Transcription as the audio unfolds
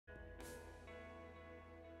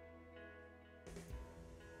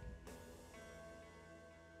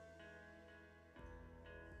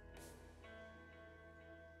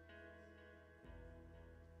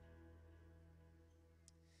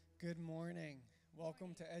Good morning.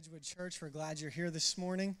 Welcome to Edgewood Church. We're glad you're here this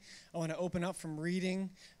morning. I want to open up from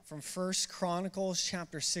reading from 1 Chronicles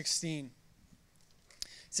chapter 16. It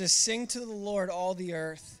says, "Sing to the Lord, all the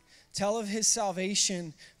earth. Tell of his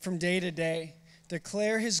salvation from day to day.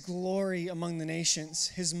 Declare his glory among the nations,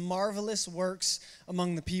 his marvelous works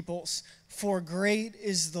among the peoples. For great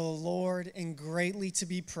is the Lord and greatly to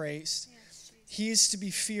be praised. He is to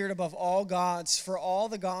be feared above all gods, for all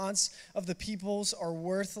the gods of the peoples are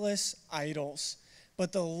worthless idols.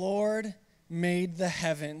 But the Lord made the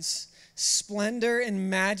heavens. Splendor and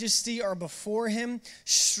majesty are before him.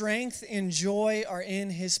 Strength and joy are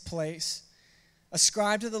in his place.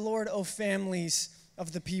 Ascribe to the Lord, O families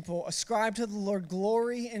of the people. Ascribe to the Lord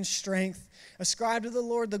glory and strength. Ascribe to the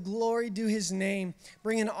Lord the glory due his name.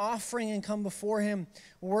 Bring an offering and come before him.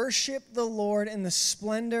 Worship the Lord in the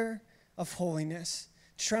splendor of holiness.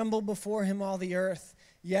 Tremble before him, all the earth.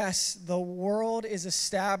 Yes, the world is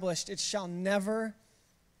established. It shall never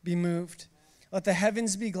be moved. Let the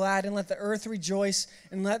heavens be glad and let the earth rejoice,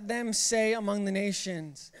 and let them say among the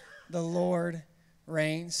nations, the Lord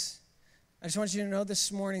reigns." I just want you to know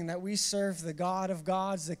this morning that we serve the God of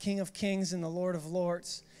gods, the King of kings, and the Lord of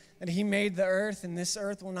lords. That he made the earth, and this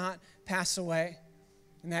earth will not pass away.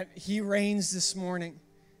 And that he reigns this morning.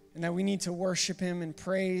 And that we need to worship him and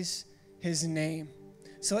praise his name.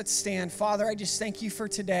 So let's stand. Father, I just thank you for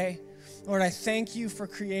today. Lord, I thank you for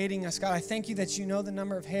creating us. God, I thank you that you know the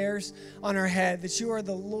number of hairs on our head, that you are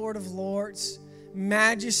the Lord of lords,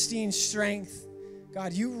 majesty and strength.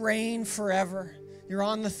 God, you reign forever. You're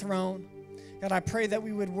on the throne. God, I pray that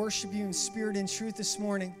we would worship you in spirit and truth this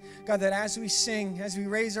morning. God, that as we sing, as we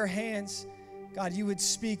raise our hands, God, you would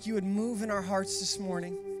speak, you would move in our hearts this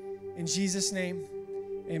morning. In Jesus' name,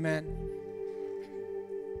 amen.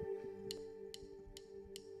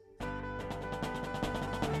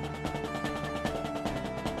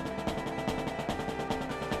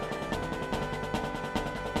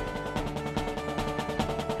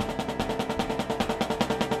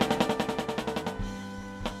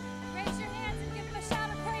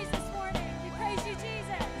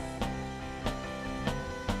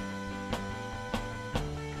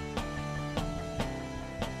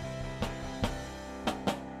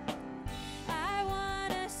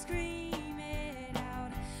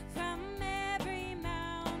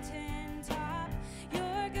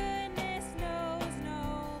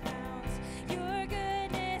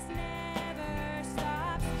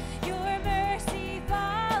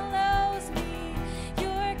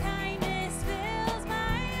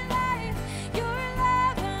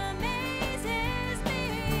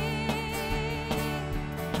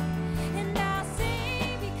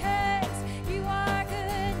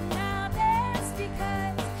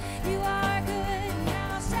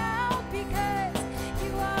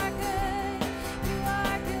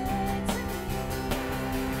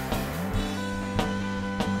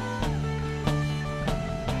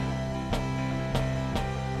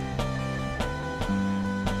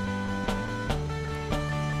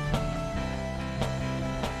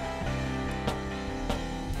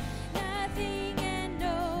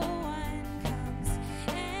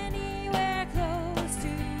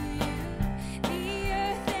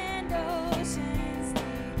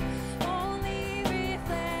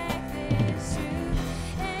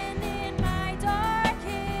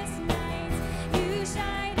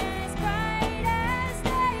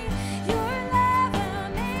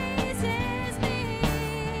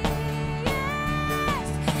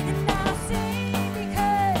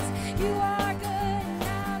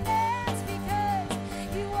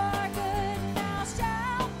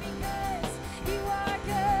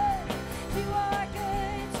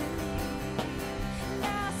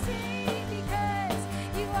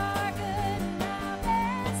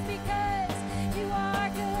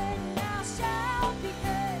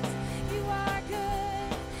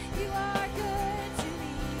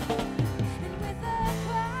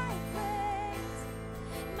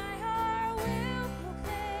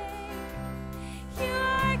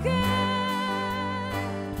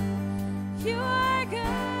 You are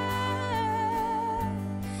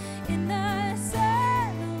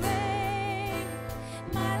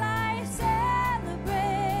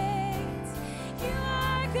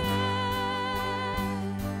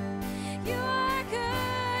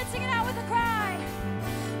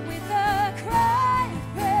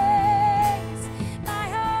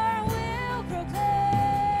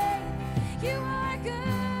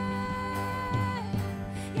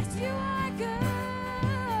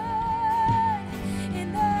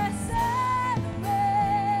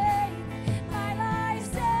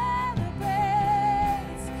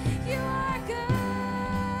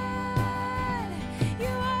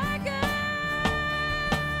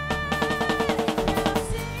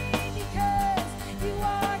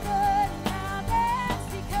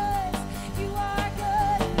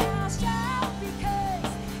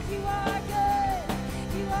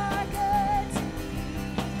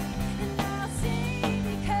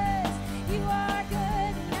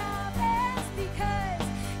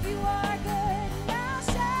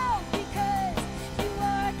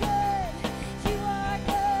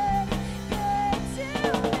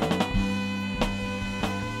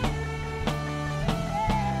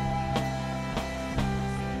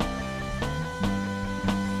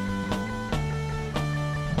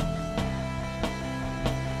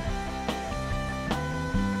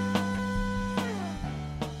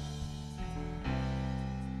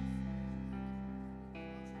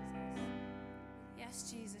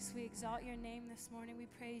Jesus. We exalt your name this morning. We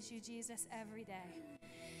praise you, Jesus, every day.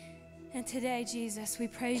 And today, Jesus, we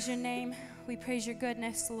praise your name. We praise your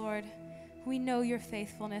goodness, Lord. We know your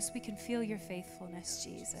faithfulness. We can feel your faithfulness,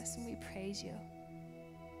 Jesus, and we praise you.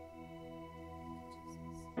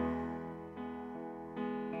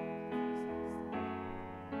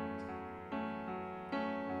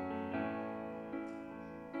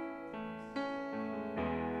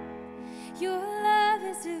 Your love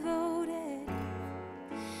is devoted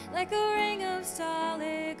like a ring of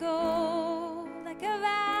solid gold, like a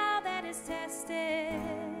vow that is tested,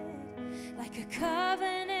 like a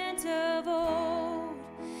covenant of old.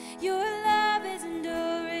 Your love is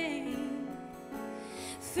enduring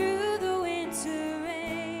through the winter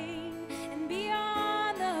rain and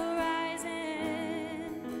beyond the horizon,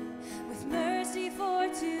 with mercy for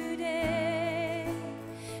today.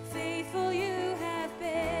 Faithful you have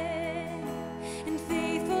been, and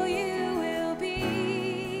faithful you will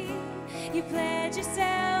be. You pledge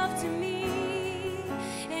yourself to me,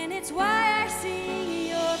 and it's why I sing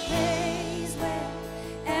your praise will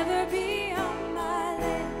ever be on my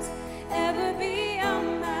lips, ever be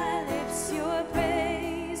on my lips. Your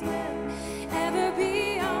praise will ever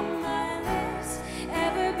be on my lips,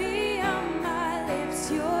 ever be on my lips.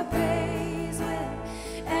 Your praise will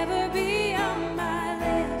ever be on my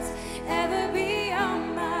lips, ever be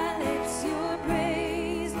on my lips. Your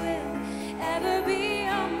praise will ever be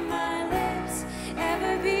on my lips,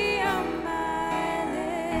 ever be on my lips.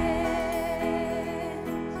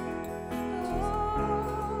 Oh,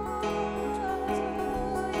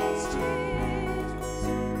 yes, Jesus.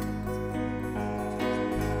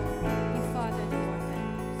 You father the orphan.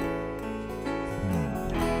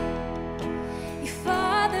 You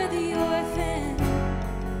father the orphan.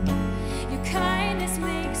 Your kindness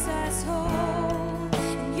makes us whole,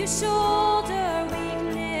 and you shoulder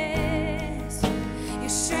weakness. Your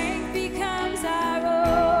strength becomes our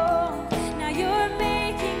own. Now you're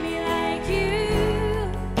making me like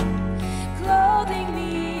you, clothing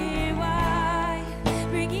me in white,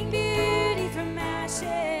 bringing beauty from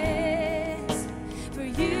ashes. For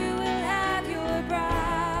you will have your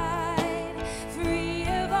bride, free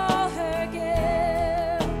of all her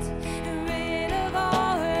guilt and rid of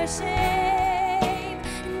all her shame,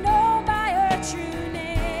 known by her true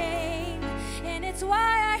name. And it's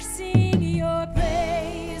why I sing your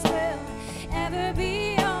praise will ever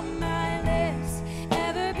be on my lips,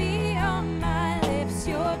 ever be on my lips.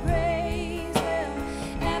 Your praise will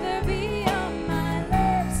ever be on my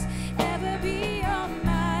lips, ever be on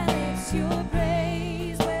my lips. Your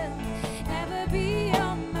praise will ever be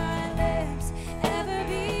on my lips, ever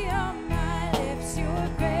be on my lips. Your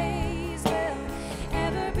praise will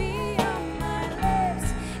ever be on my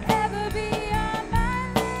lips, ever be on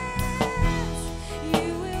my lips. You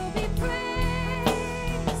will be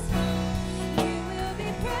praised, you will be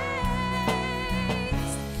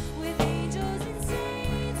praised. With angels and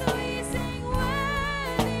saints we sing,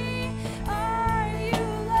 worthy are you,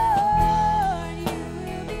 Lord. You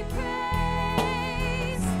will be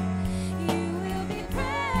praised, you will be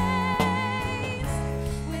praised.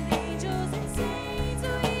 With angels and saints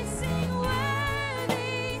we sing,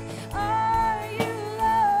 worthy are you,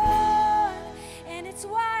 Lord. And it's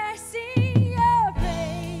why I sing your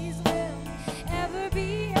praise will ever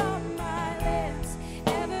be on my lips,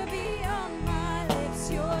 ever be on my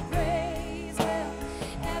lips. Your praise will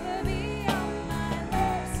ever be on my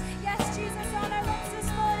lips. Yes, Jesus, on our lips this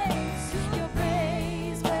morning. Your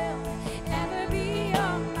praise will ever be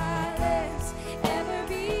on my lips, ever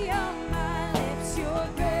be on my lips. Your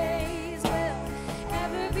praise will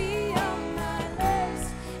ever be on my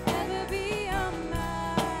lips, ever be on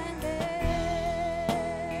my lips.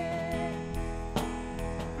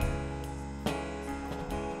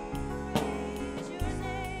 Praise your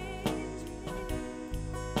name,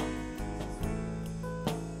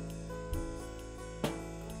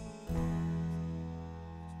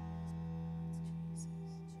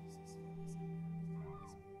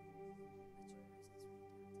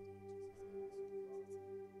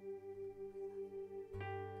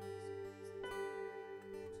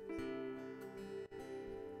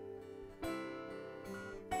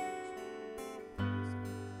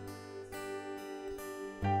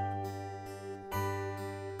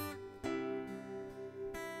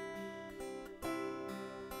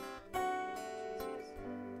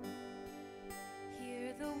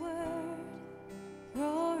 hear the word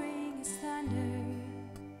roaring as thunder,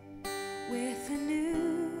 with a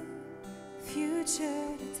new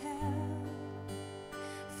future to tell.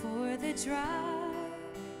 For the dry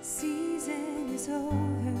season is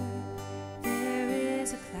over, there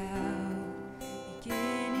is a cloud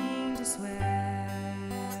beginning to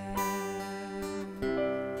swell.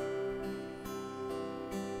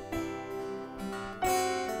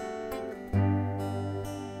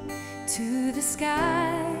 to the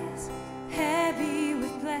skies, heavy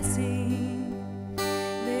with blessing.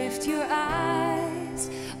 Lift your eyes,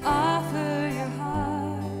 offer your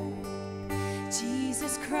heart.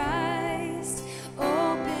 Jesus Christ,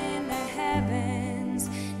 open the heavens.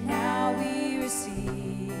 Now we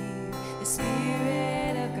receive the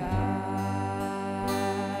Spirit of God.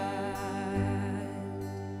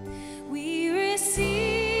 We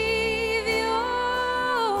receive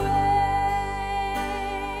your reign.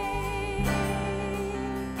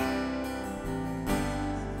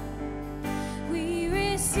 We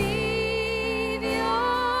receive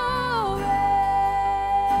your reign.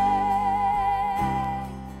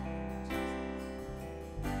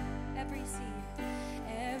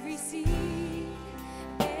 Every seed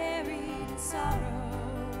buried in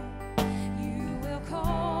sorrow, you will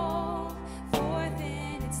call forth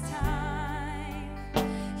in its time.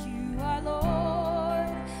 You are Lord,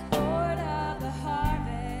 Lord of the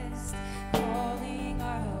harvest, calling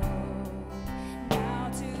our hope now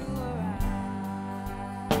to arise.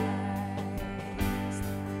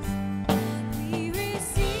 We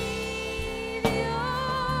receive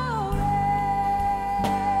your reign.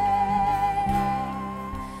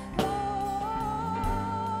 Oh,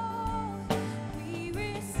 we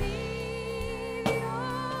receive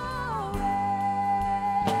your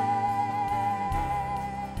reign.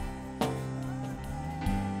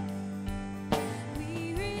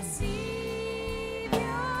 We receive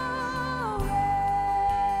your reign.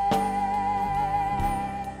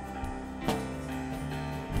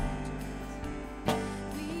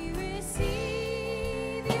 We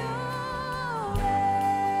receive your reign.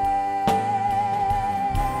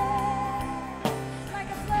 Like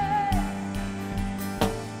a flood,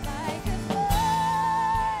 like a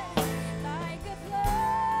flood, like a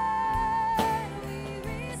flood. We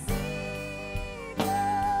receive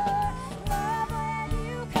your love when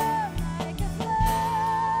you come. Like a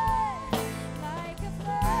flood, like a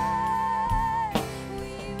flood.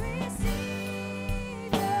 We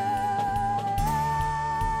receive your love.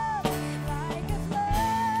 Like a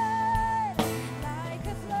flood, like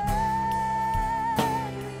a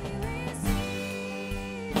flood. We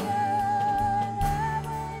receive your love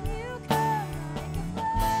when you come.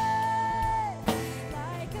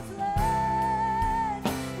 Like a flood,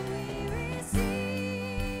 we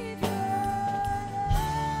receive your love.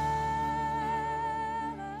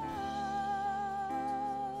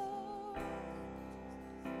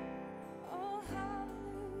 Oh,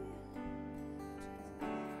 hallelujah.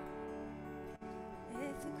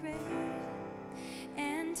 With a great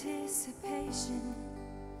anticipation,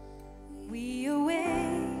 we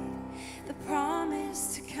await the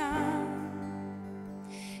promise to come.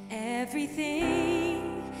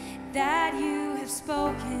 Everything that you have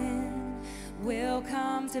spoken will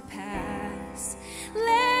come to pass.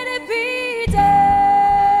 Let it be done.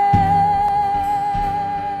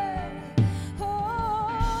 Oh,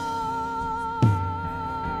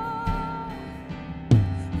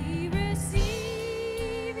 we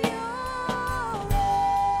receive your reign.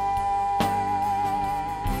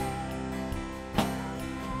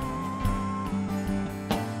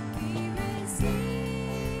 We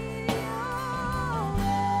receive your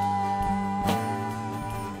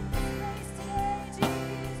praise today,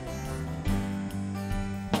 Jesus.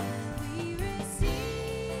 We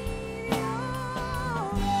receive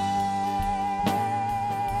your reign.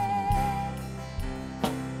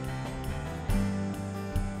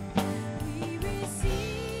 We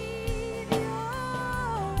receive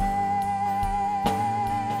your reign.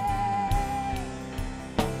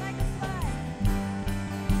 Like a flood,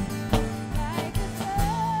 like a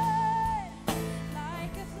flood,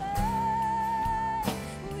 like a flood.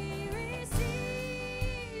 We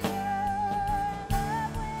receive your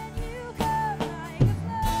love when you come. Like a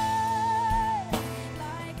flood,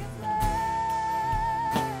 like a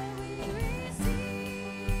flood. We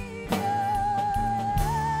receive your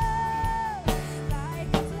love.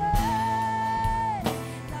 Like a flood,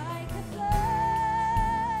 like a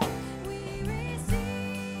flood. We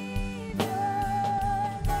receive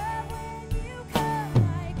your love when you come.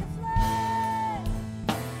 Like a flood,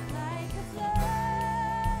 like a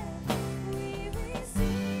flood. We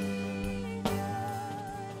receive your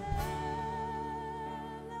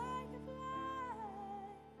love. Like a flood.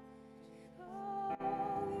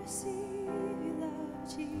 Oh, we receive your love,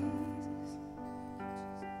 Jesus.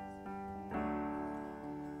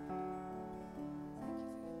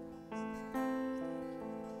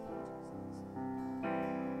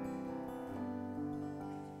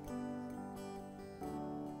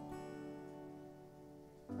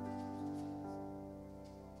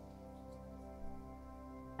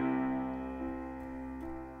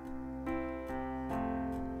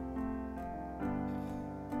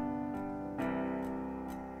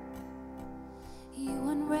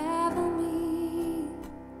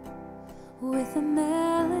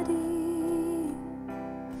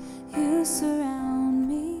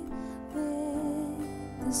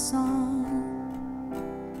 a song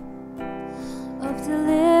of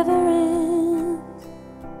deliverance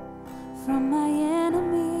from my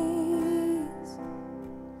enemies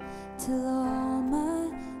till all my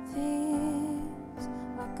fears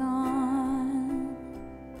are gone.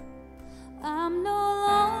 I'm no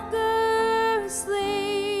longer a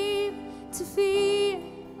slave to fear.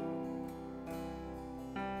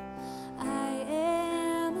 I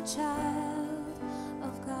am a child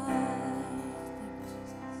of God.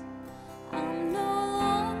 I'm no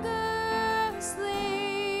longer a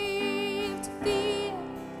slave to fear.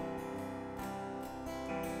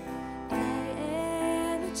 I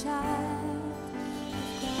am a child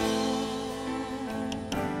of God.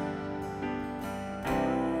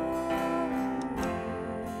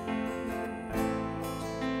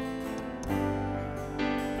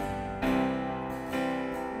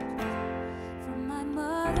 From my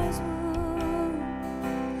mother's womb,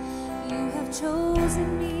 you have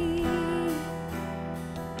chosen me.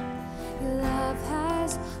 Your love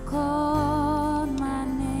has called my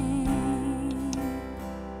name.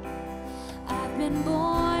 I've been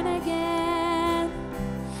born again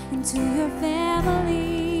into your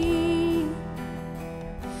family.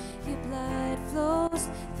 Your blood flows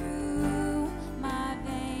through my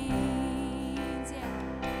veins.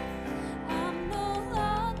 Yeah. I'm no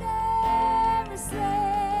longer a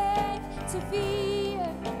slave to fear.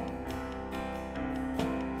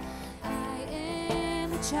 I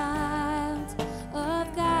am a child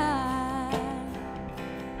of God.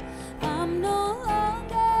 I'm no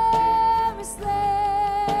longer a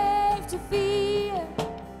slave to fear.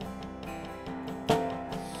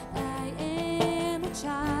 I am a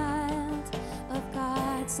child of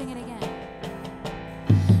God. Sing it again.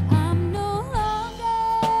 I'm no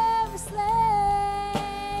longer a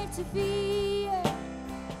slave to fear.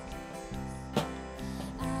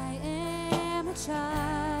 I am a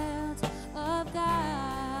child of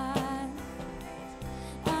God.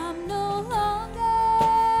 I'm no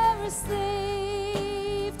longer a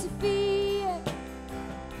slave to fear.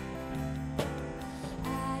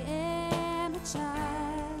 I am a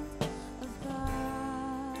child of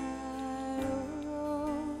God.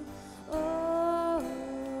 Oh, oh,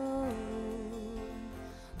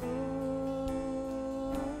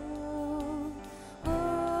 oh,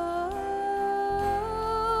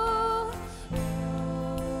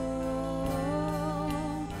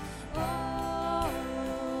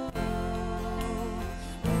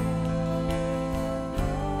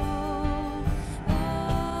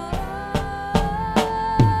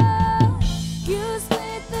 You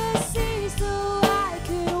split the sea so I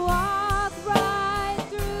could walk right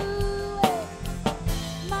through it.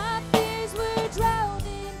 My fears were drowned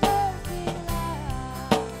in perfect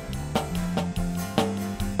love.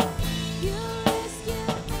 You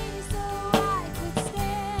rescued me so I could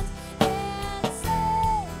stand and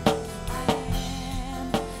say, I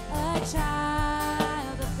am a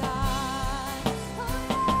child of God.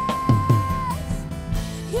 Oh yes,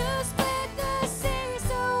 you split the sea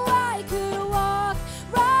so I could walk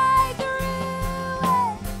right through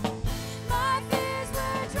it. My fears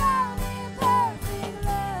were drowned in perfect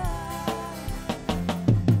love.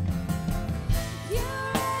 You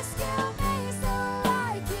rescued me so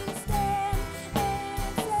I can stand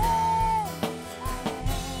and say, I am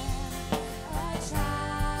a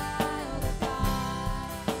child of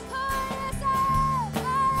God. Oh yes, I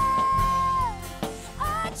am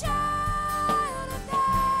a child of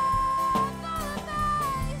God. Follow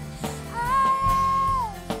me. I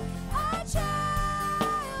am a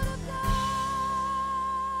child of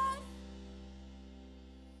God.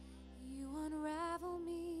 You unravel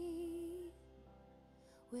me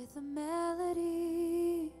with a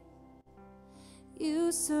melody.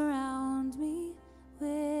 You surround me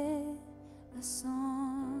with a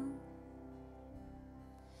song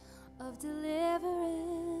of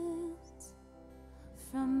deliverance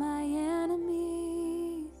from my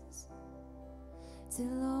enemies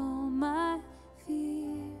till all my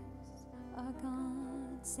fears are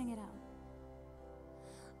gone. Sing it out.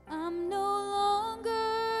 I'm no longer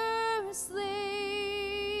a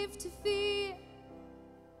slave to fear.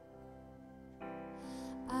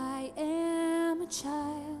 I am a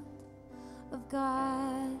child of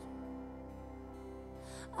God.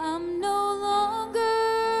 I'm no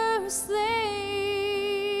longer a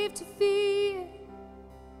slave to fear.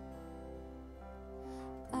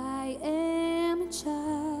 I am a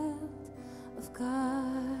child of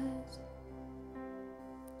God.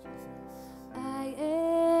 I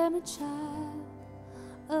am a child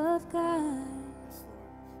of God.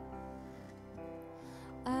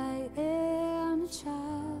 I am a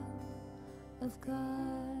child of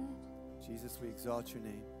God. Jesus, we exalt your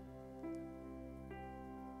name.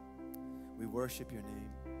 We worship your name.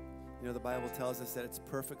 You know, the Bible tells us that it's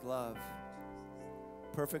perfect love.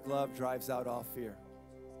 Perfect love drives out all fear.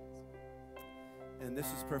 And this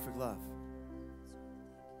is perfect love.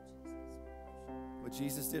 What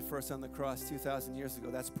Jesus did for us on the cross 2,000 years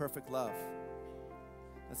ago, that's perfect love.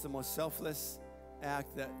 That's the most selfless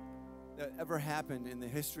act that ever happened in the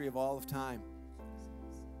history of all of time,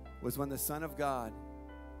 was when the Son of God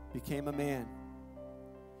became a man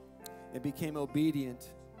and became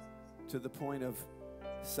obedient to the point of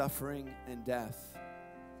suffering and death,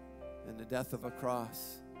 and the death of a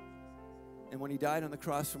cross. And when he died on the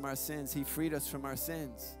cross from our sins, he freed us from our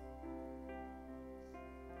sins.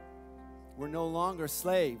 We're no longer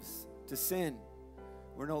slaves to sin.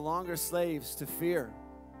 We're no longer slaves to fear.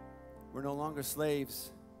 We're no longer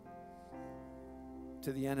slaves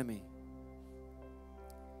to the enemy.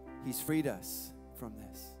 He's freed us from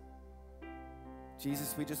this.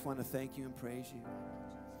 Jesus, we just want to thank you and praise you.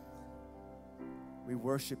 We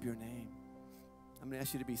worship your name. I'm going to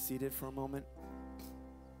ask you to be seated for a moment.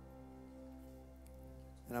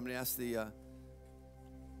 And I'm going to ask the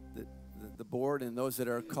board and those that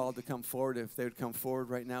are called to come forward, if they would come forward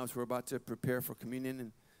right now as we're about to prepare for communion.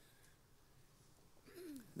 And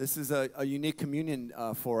this is a unique communion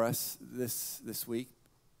for us this week,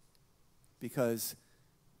 because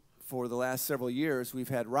for the last several years we've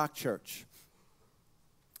had Rock Church.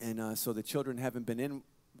 And so the children haven't been in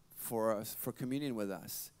for communion with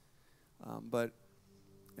us. But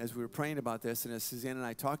as we were praying about this, and as Suzanne and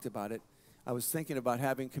I talked about it, I was thinking about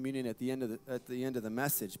having communion at the end of the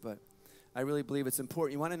message. But I really believe it's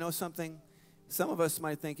important. You want to know something? Some of us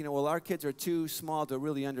might think, well, our kids are too small to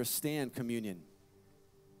really understand communion.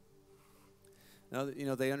 Now,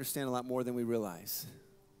 they understand a lot more than we realize.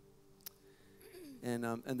 And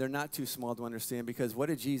they're not too small to understand, because what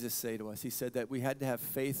did Jesus say to us? He said that we had to have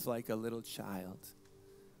faith like a little child.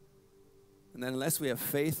 And then unless we have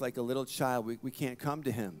faith like a little child, we can't come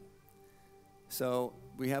to him. So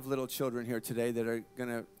we have little children here today that are going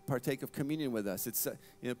to partake of communion with us. It's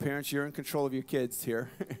parents, you're in control of your kids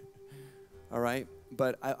here. All right?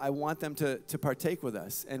 But I want them to partake with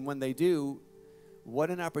us. And when they do,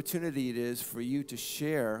 what an opportunity it is for you to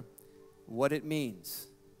share what it means.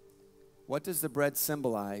 What does the bread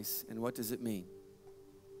symbolize, and what does it mean?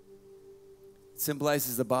 It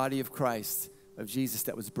symbolizes the body of Christ, of Jesus,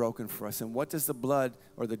 that was broken for us. And what does the blood,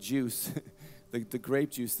 or the juice, the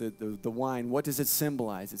grape juice, the wine, what does it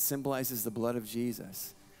symbolize? It symbolizes the blood of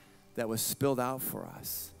Jesus that was spilled out for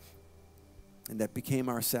us and that became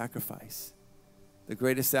our sacrifice. The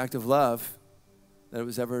greatest act of love that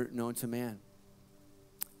was ever known to man.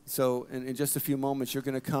 So in just a few moments, you're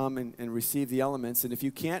going to come and receive the elements. And if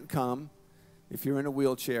you can't come, if you're in a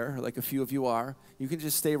wheelchair, like a few of you are, you can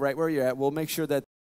just stay right where you're at. We'll make sure that